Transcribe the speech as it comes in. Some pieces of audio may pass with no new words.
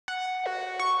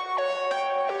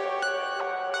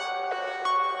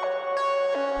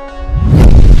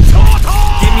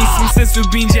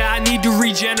senzu beans, yeah, I need to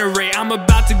regenerate. I'm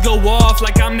about to go off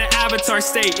like I'm the Avatar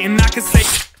state, and I can say.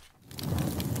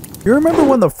 You remember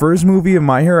when the first movie of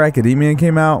My Hero Academia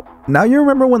came out? Now you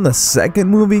remember when the second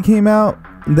movie came out?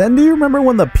 Then do you remember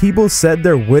when the people said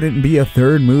there wouldn't be a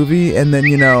third movie, and then,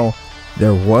 you know,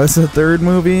 there was a third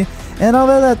movie? And now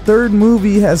that third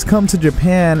movie has come to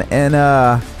Japan, and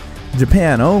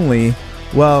Japan only,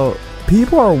 well,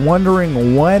 people are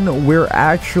wondering when we're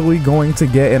actually going to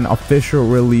get an official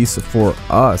release for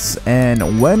us,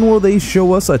 and when will they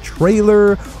show us a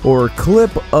trailer or a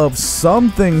clip of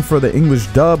something for the English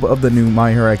dub of the new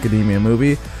My Hero Academia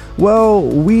movie. Well,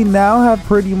 we now have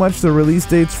pretty much the release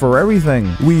dates for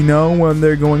everything. We know when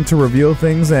they're going to reveal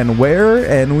things and where,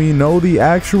 and we know the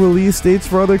actual release dates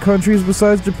for other countries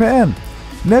besides Japan.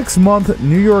 Next month,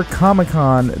 New York Comic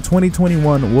Con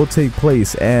 2021 will take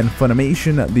place, and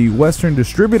Funimation, the Western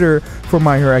distributor for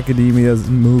My Hero Academia's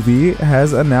movie,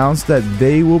 has announced that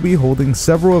they will be holding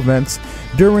several events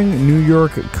during New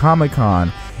York Comic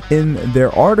Con. In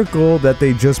their article that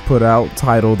they just put out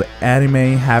titled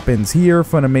Anime Happens Here,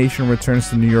 Funimation Returns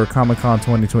to New York Comic Con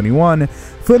 2021,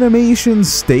 Funimation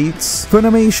states,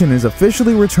 Funimation is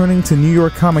officially returning to New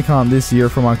York Comic Con this year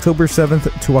from October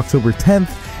 7th to October 10th,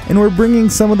 and we're bringing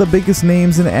some of the biggest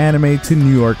names in anime to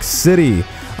New York City.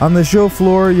 On the show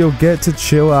floor, you'll get to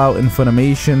chill out in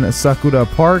Funimation Sakura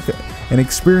Park, an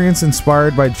experience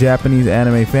inspired by Japanese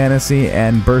anime fantasy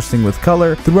and bursting with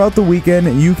color. Throughout the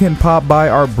weekend, you can pop by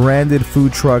our branded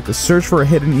food truck, search for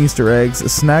hidden Easter eggs,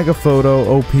 snag a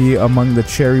photo OP among the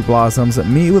cherry blossoms,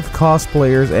 meet with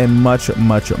cosplayers, and much,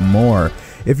 much more.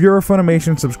 If you're a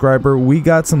Funimation subscriber, we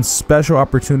got some special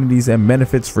opportunities and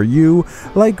benefits for you,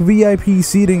 like VIP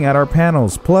seating at our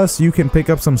panels. Plus, you can pick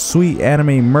up some sweet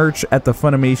anime merch at the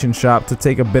Funimation shop to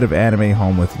take a bit of anime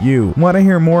home with you. Want to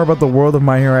hear more about the world of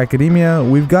My Hero Academia?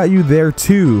 We've got you there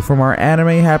too, from our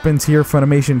Anime Happens Here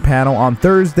Funimation panel on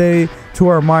Thursday to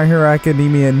our My Hero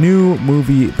Academia new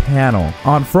movie panel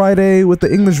on Friday, with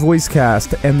the English voice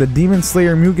cast and the Demon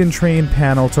Slayer Mugen Train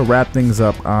panel to wrap things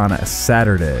up on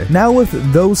Saturday. Now, with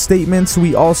those statements,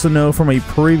 we also know from a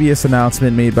previous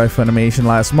announcement made by Funimation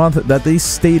last month that they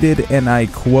stated, and I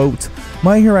quote,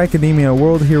 My Hero Academia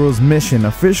World Heroes Mission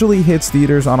officially hits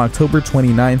theaters on October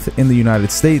 29th in the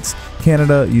United States,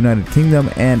 Canada, United Kingdom,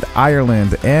 and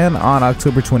Ireland, and on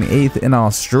October 28th in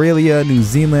Australia, New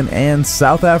Zealand, and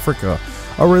South Africa.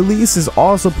 A release is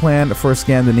also planned for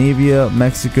Scandinavia,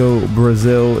 Mexico,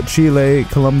 Brazil, Chile,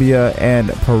 Colombia, and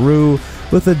Peru,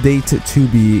 with a date to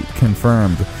be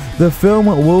confirmed. The film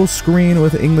will screen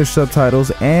with English subtitles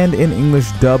and in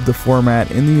English dubbed format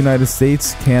in the United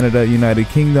States, Canada, United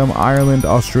Kingdom, Ireland,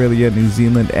 Australia, New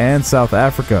Zealand, and South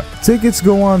Africa. Tickets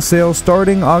go on sale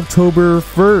starting October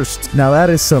 1st. Now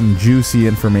that is some juicy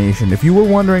information. If you were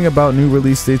wondering about new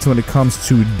release dates when it comes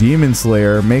to Demon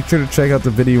Slayer, make sure to check out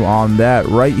the video on that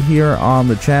right here on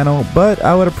the channel. But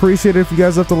I would appreciate it if you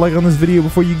guys left a like on this video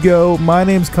before you go. My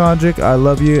name's Konjic, I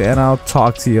love you, and I'll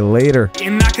talk to you later.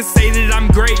 And I can say that I'm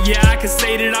great, yeah, I can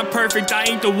say that I'm perfect. I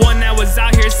ain't the one that was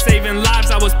out here saving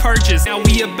lives, I was purchased. Now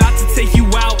we about to take you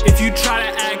out if you try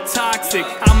to act toxic.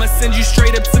 I'ma send you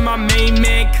straight up to my main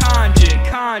man,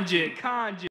 Konjic.